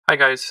Hi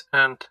guys,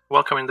 and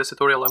welcome. In this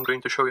tutorial I'm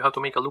going to show you how to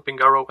make a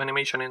looping arrow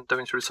animation in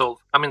DaVinci Resolve.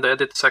 I'm in the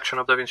edit section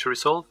of DaVinci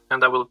Resolve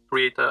and I will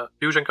create a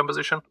fusion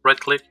composition. Right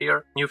click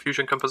here, new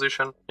fusion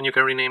composition, and you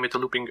can rename it a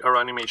looping arrow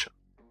animation.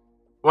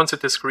 Once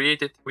it is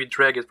created, we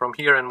drag it from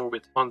here and move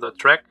it on the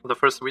track, the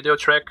first video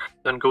track,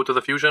 then go to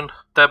the fusion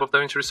tab of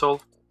DaVinci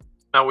Resolve.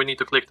 Now we need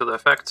to click to the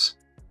effects,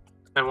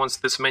 and once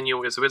this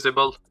menu is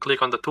visible,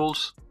 click on the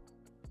tools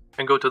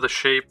and go to the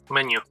shape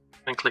menu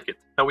and click it.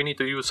 Now we need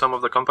to use some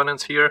of the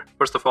components here.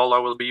 First of all, I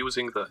will be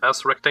using the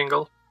S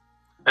rectangle,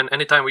 and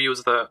anytime we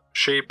use the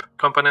shape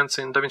components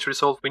in DaVinci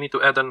Resolve, we need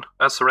to add an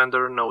S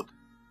render node.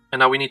 And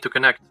now we need to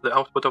connect the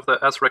output of the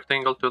S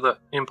rectangle to the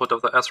input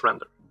of the S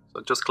render.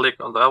 So just click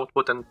on the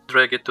output and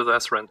drag it to the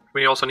S render.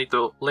 We also need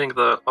to link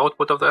the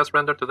output of the S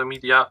render to the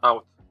media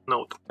out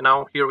node. And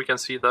now here we can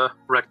see the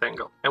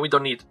rectangle. And we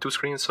don't need two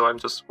screens, so I'm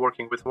just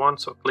working with one.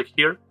 So click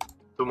here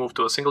to move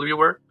to a single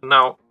viewer.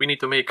 Now we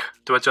need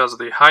to adjust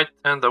the height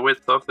and the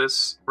width of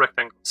this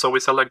rectangle. So we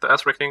select the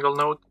S rectangle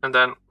node and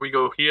then we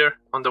go here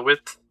on the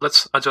width.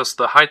 Let's adjust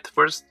the height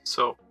first.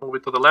 So move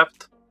it to the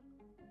left.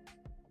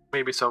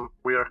 Maybe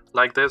somewhere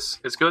like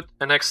this is good.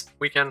 And next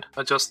we can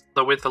adjust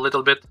the width a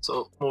little bit.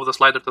 So move the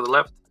slider to the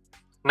left.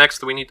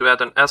 Next we need to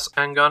add an S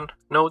angon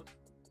node.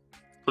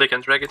 Click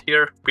and drag it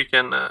here. We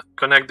can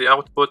connect the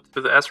output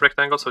to the S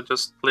rectangle, so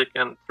just click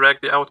and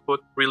drag the output,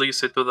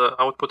 release it to the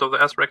output of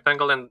the S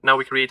rectangle, and now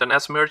we create an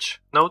S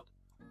merge node.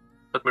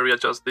 Let me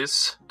readjust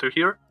this to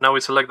here. Now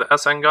we select the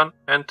S angon,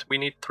 and we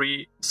need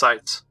 3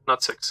 sides,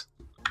 not 6.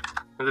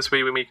 In this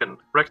way we make a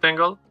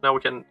rectangle. Now we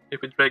can,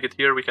 if we drag it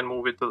here, we can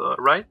move it to the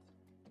right.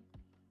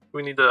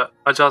 We need to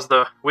adjust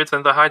the width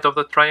and the height of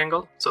the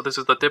triangle, so this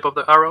is the tip of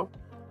the arrow.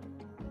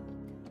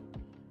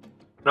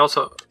 And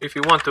also, if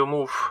you want to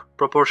move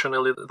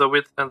proportionally the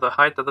width and the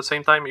height at the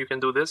same time, you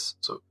can do this.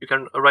 So you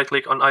can right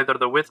click on either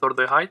the width or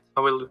the height. I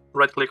will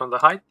right click on the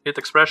height, hit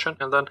expression,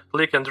 and then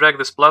click and drag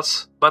this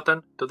plus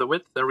button to the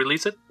width and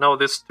release it. Now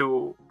these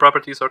two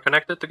properties are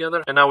connected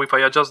together. And now if I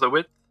adjust the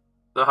width,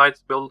 the height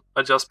will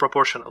adjust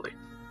proportionally.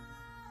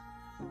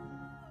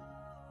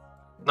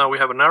 Now we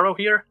have an arrow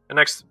here. And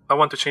next I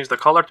want to change the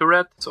color to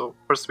red. So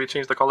first we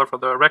change the color for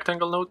the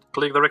rectangle node.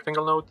 Click the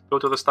rectangle node, go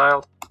to the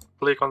style,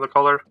 click on the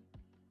color,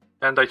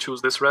 and I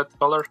choose this red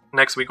color.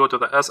 Next we go to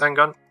the S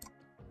angon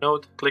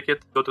node, click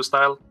it, go to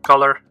style,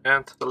 color,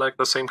 and select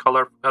the same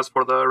color as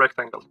for the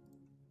rectangle.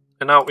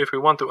 And now if we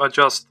want to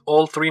adjust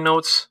all 3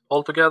 nodes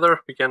all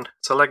together, we can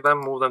select them,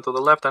 move them to the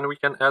left, and we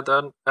can add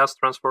an S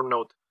transform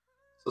node.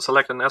 So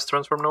select an S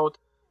transform node,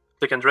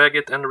 click and drag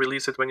it, and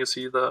release it when you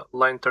see the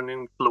line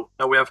turning blue.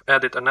 Now we have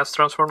added an S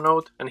transform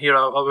node, and here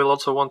I will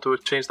also want to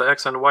change the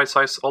X and Y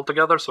size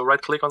altogether. So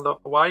right click on the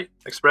Y,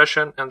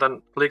 expression, and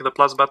then click the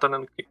plus button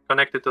and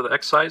connect it to the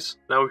X size.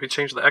 Now if you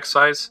change the X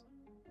size,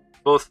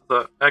 both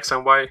the X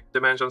and Y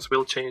dimensions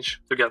will change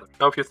together.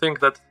 Now if you think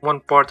that one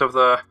part of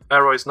the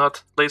arrow is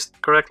not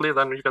placed correctly,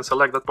 then you can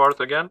select that part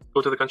again,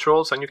 go to the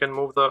controls, and you can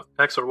move the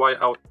X or Y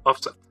out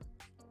offset.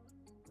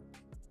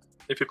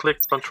 If you click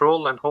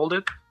Control and hold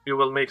it, you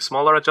will make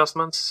smaller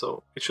adjustments,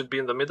 so it should be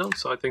in the middle,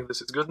 so I think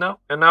this is good now.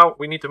 And now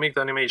we need to make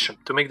the animation.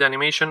 To make the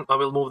animation, I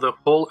will move the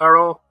whole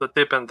arrow, the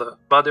tip and the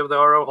body of the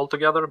arrow all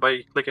together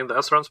by clicking the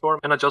S transform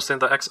and adjusting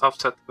the X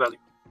offset value.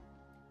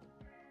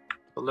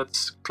 So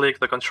let's click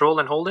the Control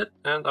and hold it,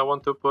 and I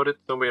want to put it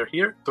somewhere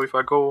here. So if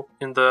I go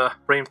in the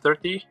frame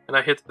 30 and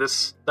I hit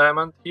this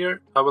diamond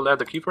here, I will add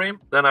the keyframe.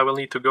 Then I will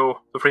need to go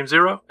to frame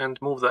 0 and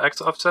move the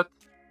X offset.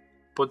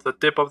 Put the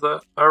tip of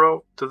the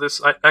arrow to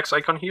this X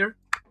icon here.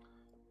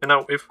 And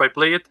now if I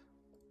play it,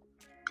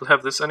 we'll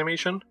have this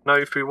animation. Now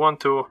if we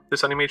want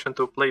this animation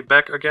to play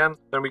back again,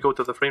 then we go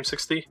to the frame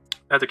 60,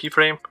 add the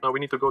keyframe. Now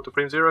we need to go to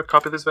frame 0,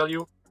 copy this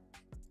value,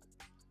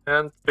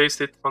 and paste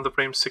it on the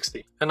frame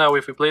 60. And now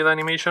if we play the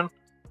animation,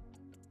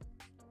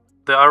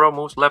 the arrow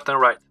moves left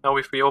and right. Now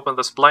if we open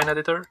the spline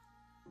editor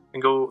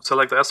and go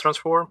select the S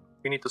transform,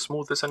 we need to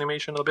smooth this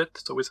animation a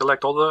bit. So we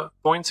select all the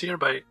points here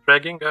by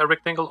dragging a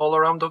rectangle all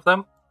around of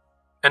them.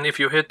 And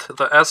if you hit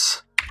the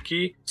S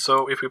key,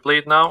 so if we play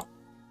it now,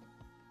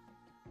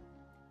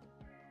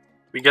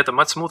 we get a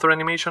much smoother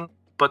animation.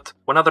 But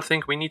one other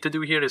thing we need to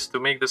do here is to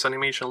make this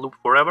animation loop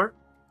forever.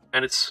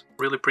 And it's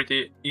really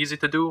pretty easy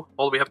to do.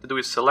 All we have to do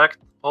is select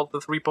all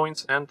the 3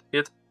 points and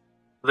hit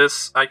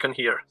this icon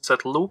here,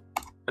 set loop.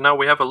 And now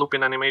we have a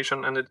looping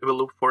animation and it will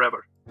loop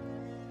forever.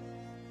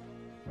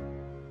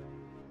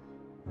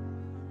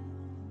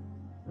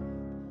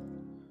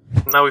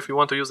 Now if you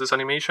want to use this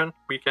animation,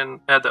 we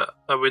can add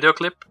a video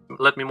clip.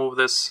 Let me move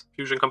this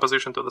fusion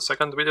composition to the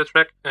second video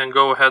track and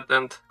go ahead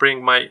and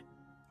bring my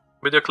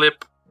video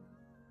clip,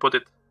 put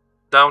it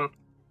down.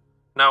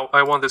 Now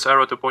I want this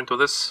arrow to point to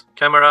this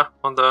camera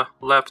on the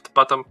left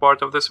bottom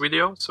part of this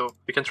video, so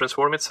we can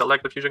transform it,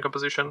 select the fusion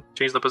composition,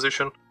 change the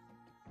position,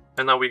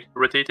 and now we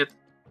rotate it.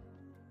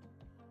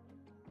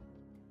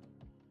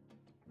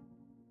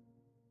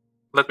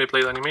 Let me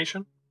play the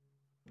animation.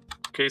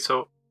 Okay,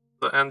 so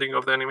the ending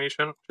of the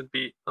animation should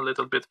be a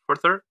little bit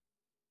further.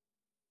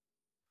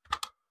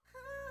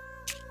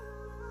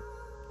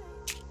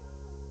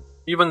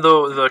 Even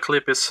though the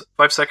clip is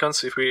 5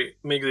 seconds, if we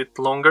make it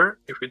longer,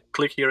 if we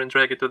click here and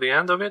drag it to the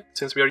end of it,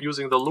 since we are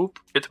using the loop,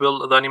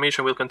 the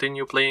animation will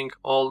continue playing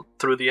all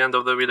through the end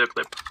of the video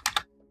clip.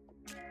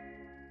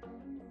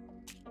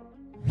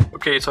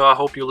 Okay, so I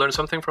hope you learned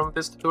something from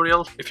this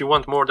tutorial. If you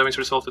want more DaVinci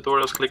Resolve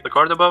tutorials, click the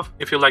card above.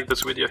 If you like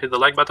this video, hit the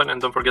like button and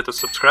don't forget to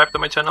subscribe to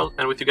my channel.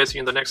 And with you guys see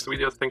you in the next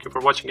video. Thank you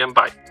for watching and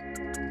bye.